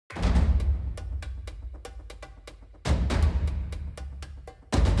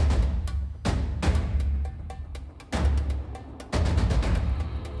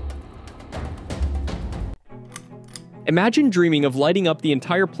Imagine dreaming of lighting up the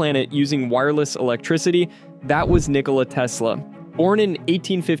entire planet using wireless electricity. That was Nikola Tesla. Born in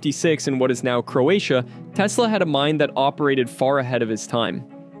 1856 in what is now Croatia, Tesla had a mind that operated far ahead of his time.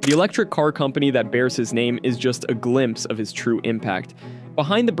 The electric car company that bears his name is just a glimpse of his true impact.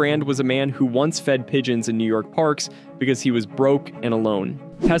 Behind the brand was a man who once fed pigeons in New York parks because he was broke and alone.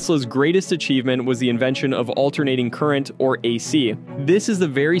 Tesla's greatest achievement was the invention of alternating current, or AC. This is the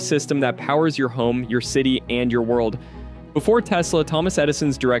very system that powers your home, your city, and your world. Before Tesla, Thomas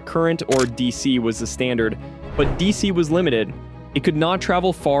Edison's direct current, or DC, was the standard, but DC was limited. It could not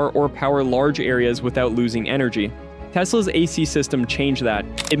travel far or power large areas without losing energy. Tesla's AC system changed that.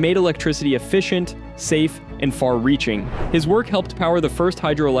 It made electricity efficient, safe, and far-reaching. His work helped power the first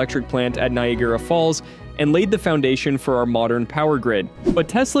hydroelectric plant at Niagara Falls and laid the foundation for our modern power grid. But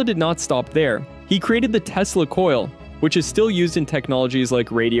Tesla did not stop there. He created the Tesla coil, which is still used in technologies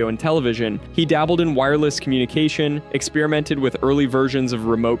like radio and television. He dabbled in wireless communication, experimented with early versions of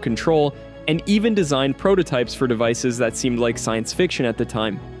remote control, and even designed prototypes for devices that seemed like science fiction at the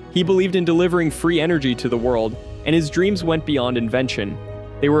time. He believed in delivering free energy to the world, and his dreams went beyond invention.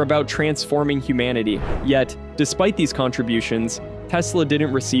 They were about transforming humanity. Yet, despite these contributions, Tesla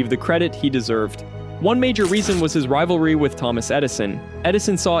didn't receive the credit he deserved. One major reason was his rivalry with Thomas Edison.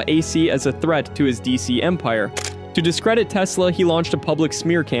 Edison saw AC as a threat to his DC empire. To discredit Tesla, he launched a public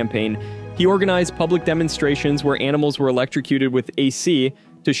smear campaign. He organized public demonstrations where animals were electrocuted with AC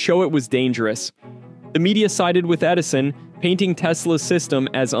to show it was dangerous. The media sided with Edison, painting Tesla's system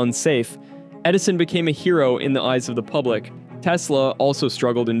as unsafe. Edison became a hero in the eyes of the public. Tesla also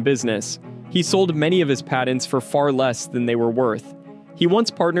struggled in business. He sold many of his patents for far less than they were worth. He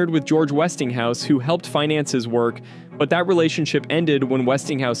once partnered with George Westinghouse, who helped finance his work, but that relationship ended when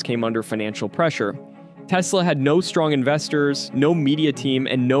Westinghouse came under financial pressure. Tesla had no strong investors, no media team,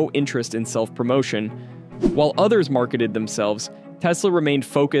 and no interest in self-promotion. While others marketed themselves, Tesla remained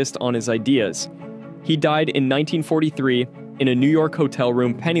focused on his ideas. He died in 1943 in a New York hotel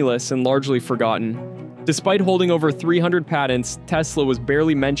room, penniless and largely forgotten. Despite holding over 300 patents, Tesla was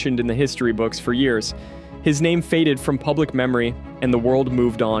barely mentioned in the history books for years. His name faded from public memory, and the world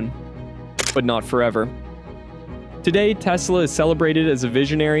moved on. But not forever. Today, Tesla is celebrated as a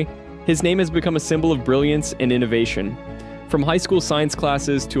visionary. His name has become a symbol of brilliance and innovation. From high school science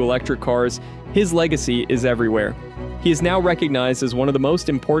classes to electric cars, his legacy is everywhere. He is now recognized as one of the most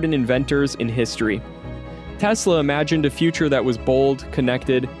important inventors in history. Tesla imagined a future that was bold,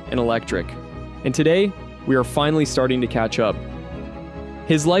 connected, and electric. And today, we are finally starting to catch up.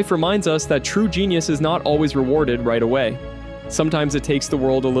 His life reminds us that true genius is not always rewarded right away. Sometimes it takes the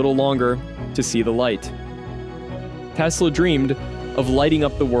world a little longer to see the light. Tesla dreamed of lighting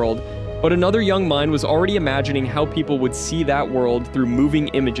up the world, but another young mind was already imagining how people would see that world through moving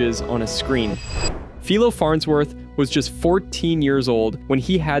images on a screen. Philo Farnsworth was just 14 years old when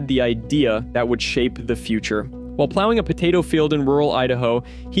he had the idea that would shape the future. While plowing a potato field in rural Idaho,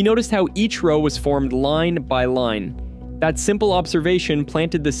 he noticed how each row was formed line by line. That simple observation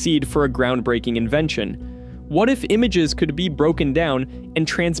planted the seed for a groundbreaking invention. What if images could be broken down and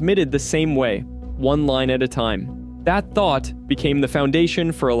transmitted the same way, one line at a time? That thought became the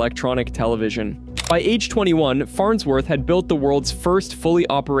foundation for electronic television. By age 21, Farnsworth had built the world's first fully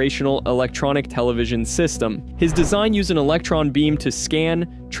operational electronic television system. His design used an electron beam to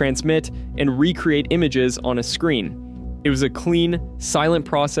scan, transmit, and recreate images on a screen. It was a clean, silent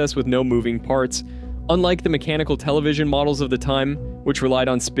process with no moving parts. Unlike the mechanical television models of the time, which relied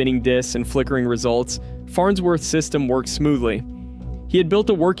on spinning discs and flickering results, Farnsworth's system worked smoothly. He had built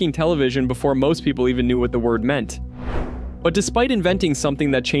a working television before most people even knew what the word meant. But despite inventing something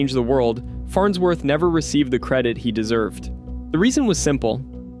that changed the world, Farnsworth never received the credit he deserved. The reason was simple: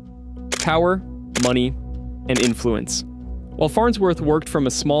 power, money, and influence. While Farnsworth worked from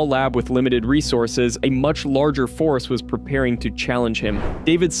a small lab with limited resources, a much larger force was preparing to challenge him.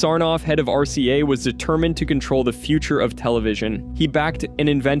 David Sarnoff, head of RCA, was determined to control the future of television. He backed an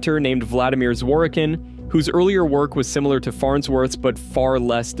inventor named Vladimir Zworykin, whose earlier work was similar to Farnsworth's but far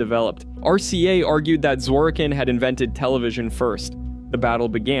less developed. RCA argued that Zworykin had invented television first. The battle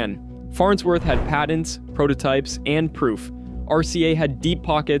began. Farnsworth had patents, prototypes, and proof. RCA had deep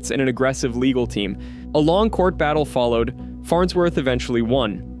pockets and an aggressive legal team. A long court battle followed. Farnsworth eventually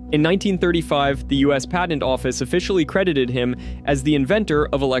won. In 1935, the US Patent Office officially credited him as the inventor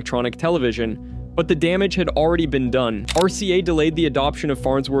of electronic television. But the damage had already been done. RCA delayed the adoption of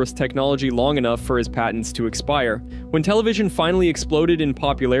Farnsworth's technology long enough for his patents to expire. When television finally exploded in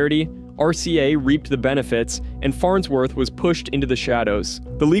popularity, RCA reaped the benefits, and Farnsworth was pushed into the shadows.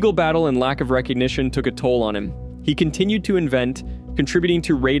 The legal battle and lack of recognition took a toll on him. He continued to invent, contributing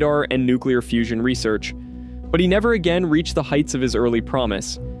to radar and nuclear fusion research. But he never again reached the heights of his early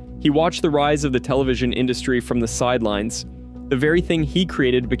promise. He watched the rise of the television industry from the sidelines. The very thing he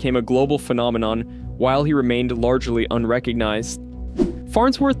created became a global phenomenon, while he remained largely unrecognized.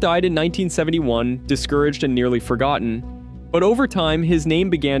 Farnsworth died in 1971, discouraged and nearly forgotten. But over time, his name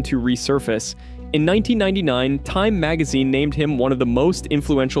began to resurface. In 1999, Time magazine named him one of the most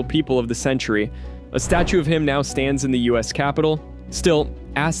influential people of the century. A statue of him now stands in the US Capitol. Still,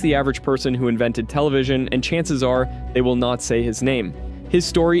 ask the average person who invented television, and chances are they will not say his name. His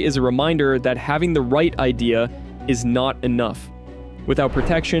story is a reminder that having the right idea is not enough. Without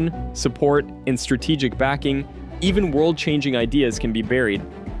protection, support, and strategic backing, even world-changing ideas can be buried.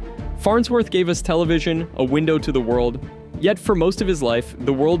 Farnsworth gave us television, a window to the world, yet for most of his life,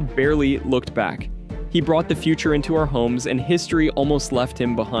 the world barely looked back. He brought the future into our homes, and history almost left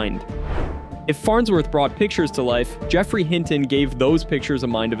him behind. If Farnsworth brought pictures to life, Geoffrey Hinton gave those pictures a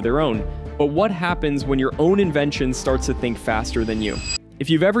mind of their own. But what happens when your own invention starts to think faster than you? If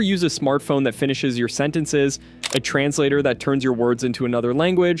you've ever used a smartphone that finishes your sentences, a translator that turns your words into another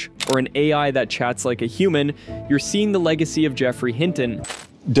language, or an AI that chats like a human, you're seeing the legacy of Geoffrey Hinton.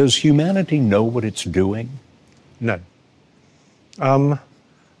 Does humanity know what it's doing? No. I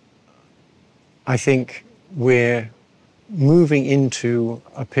think we're moving into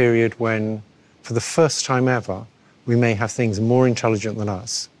a period when, for the first time ever, we may have things more intelligent than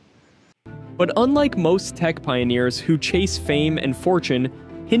us. But unlike most tech pioneers who chase fame and fortune,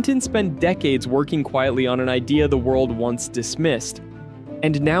 Hinton spent decades working quietly on an idea the world once dismissed.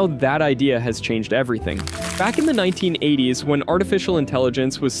 And now that idea has changed everything. Back in the 1980s, when artificial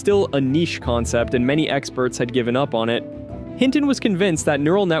intelligence was still a niche concept and many experts had given up on it, Hinton was convinced that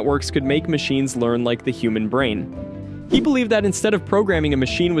neural networks could make machines learn like the human brain. He believed that instead of programming a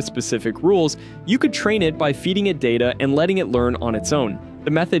machine with specific rules, you could train it by feeding it data and letting it learn on its own.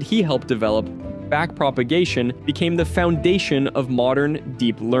 The method he helped develop, backpropagation, became the foundation of modern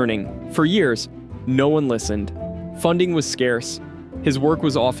deep learning. For years, no one listened. Funding was scarce. His work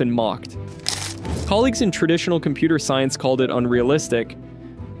was often mocked. Colleagues in traditional computer science called it unrealistic.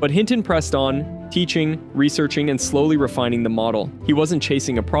 But Hinton pressed on, teaching, researching, and slowly refining the model. He wasn't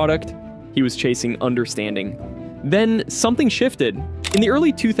chasing a product, he was chasing understanding. Then, something shifted. In the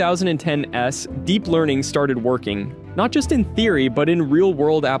early 2010s, deep learning started working, not just in theory, but in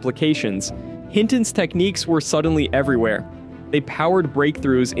real-world applications. Hinton's techniques were suddenly everywhere. They powered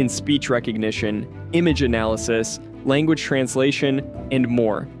breakthroughs in speech recognition, image analysis, language translation, and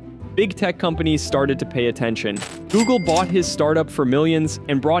more. Big tech companies started to pay attention. Google bought his startup for millions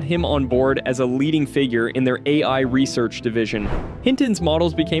and brought him on board as a leading figure in their AI research division. Hinton's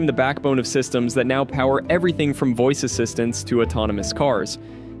models became the backbone of systems that now power everything from voice assistants to autonomous cars.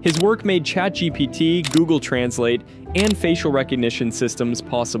 His work made ChatGPT, Google Translate, and facial recognition systems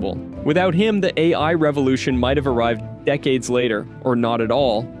possible. Without him, the AI revolution might have arrived decades later, or not at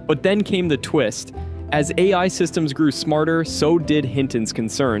all. But then came the twist. As AI systems grew smarter, so did Hinton's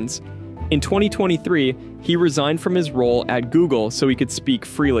concerns. In 2023, he resigned from his role at Google so he could speak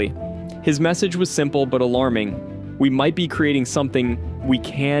freely. His message was simple but alarming. We might be creating something we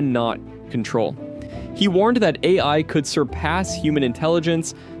cannot control. He warned that AI could surpass human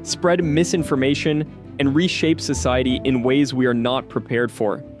intelligence, spread misinformation, and reshape society in ways we are not prepared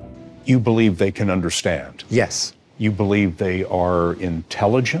for. You believe they can understand? Yes. You believe they are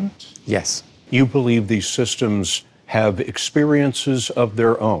intelligent? Yes. You believe these systems have experiences of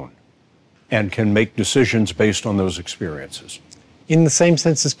their own and can make decisions based on those experiences? In the same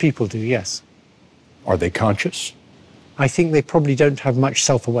sense as people do, yes. Are they conscious? I think they probably don't have much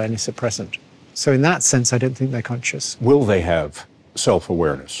self-awareness at present. So in that sense, I don't think they're conscious. Will they have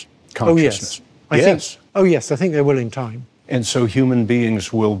self-awareness, consciousness? Oh, yes. I think they will in time. And so human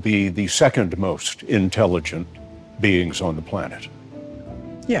beings will be the second most intelligent beings on the planet.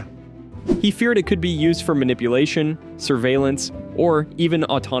 Yeah. He feared it could be used for manipulation, surveillance, or even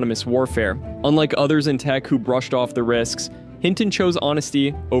autonomous warfare. Unlike others in tech who brushed off the risks, Hinton chose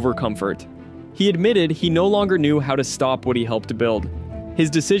honesty over comfort. He admitted he no longer knew how to stop what he helped build. His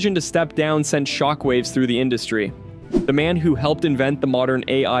decision to step down sent shockwaves through the industry. The man who helped invent the modern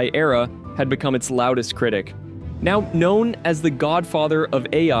AI era had become its loudest critic. Now known as the godfather of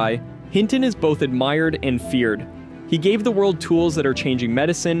AI, Hinton is both admired and feared. He gave the world tools that are changing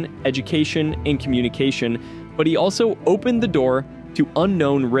medicine, education, and communication, but he also opened the door to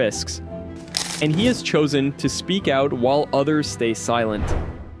unknown risks. And he has chosen to speak out while others stay silent.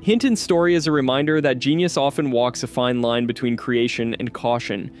 Hinton's story is a reminder that genius often walks a fine line between creation and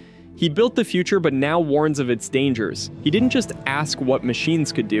caution. He built the future but now warns of its dangers. He didn't just ask what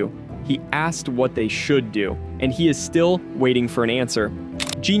machines could do, he asked what they should do, and he is still waiting for an answer.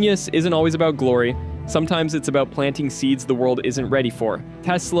 Genius isn't always about glory, Sometimes it's about planting seeds the world isn't ready for.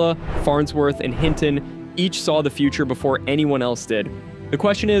 Tesla, Farnsworth, and Hinton each saw the future before anyone else did. The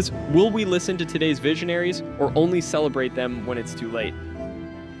question is, will we listen to today's visionaries or only celebrate them when it's too late?